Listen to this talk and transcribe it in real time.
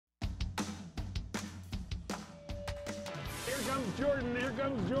comes Jordan. Here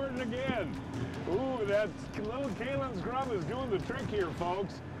comes Jordan again. Ooh, that little Kalin's grub is doing the trick here,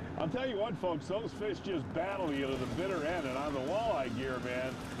 folks. I'll tell you what, folks, those fish just battle you to the bitter end, and on the walleye gear,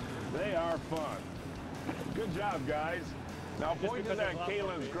 man, they are fun. Good job, guys. Now point to that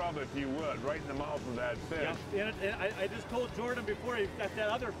Kalin's grub, if you would, right in the mouth of that fish. Yeah, and I just told Jordan before he got that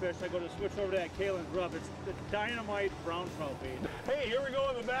other fish, I go to switch over to that Kalin's grub. It's the dynamite brown trout bait. Hey, here we go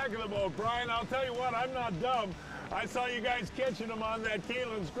in the back of the boat, Brian. I'll tell you what, I'm not dumb. I saw you guys catching them on that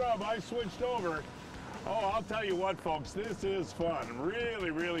Kalin's grub. I switched over. Oh, I'll tell you what, folks, this is fun.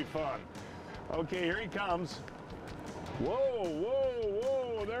 Really, really fun. Okay, here he comes. Whoa, whoa,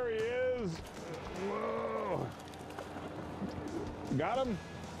 whoa, there he is. Whoa. Got him?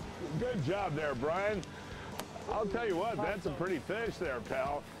 Good job there, Brian. I'll tell you what, that's a pretty fish there,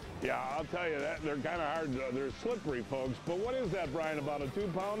 pal. Yeah, I'll tell you that. They're kind of hard, they're slippery, folks. But what is that, Brian, about a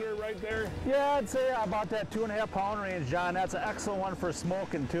 2-pounder right there? Yeah, I'd say about that 2.5-pound range, John. That's an excellent one for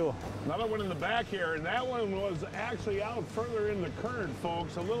smoking, too. Another one in the back here, and that one was actually out further in the current,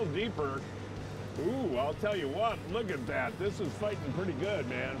 folks, a little deeper. Ooh, I'll tell you what, look at that. This is fighting pretty good,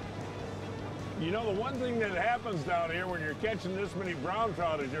 man. You know, the one thing that happens down here when you're catching this many brown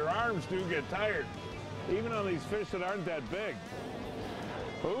trout is your arms do get tired, even on these fish that aren't that big.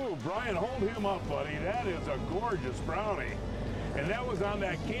 Ooh, Brian, hold him up, buddy. That is a gorgeous brownie. And that was on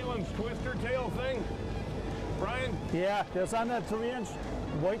that Kalin's twister tail thing, Brian? Yeah, that's on that 3-inch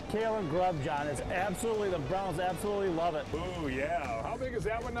white Kalin grub, John. It's absolutely, the browns absolutely love it. Ooh, yeah. How big is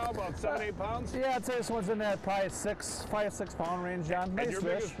that one now? About 7-8 pounds? Yeah, I'd say this one's in that probably 5-6-pound range, John. Nice and your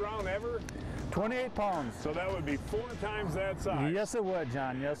fish. Biggest brown ever? 28 pounds. So that would be 4 times that size. Yes, it would,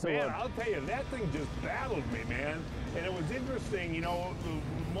 John. Yes, it would. Man, I'll tell you, that thing just battled me, man. And it was interesting, you know,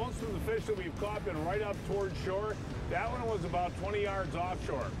 most of the fish that we've caught been right up towards shore. That one was about 20 yards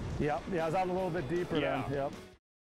offshore. Yep, yeah, I was out a little bit deeper then. Yep.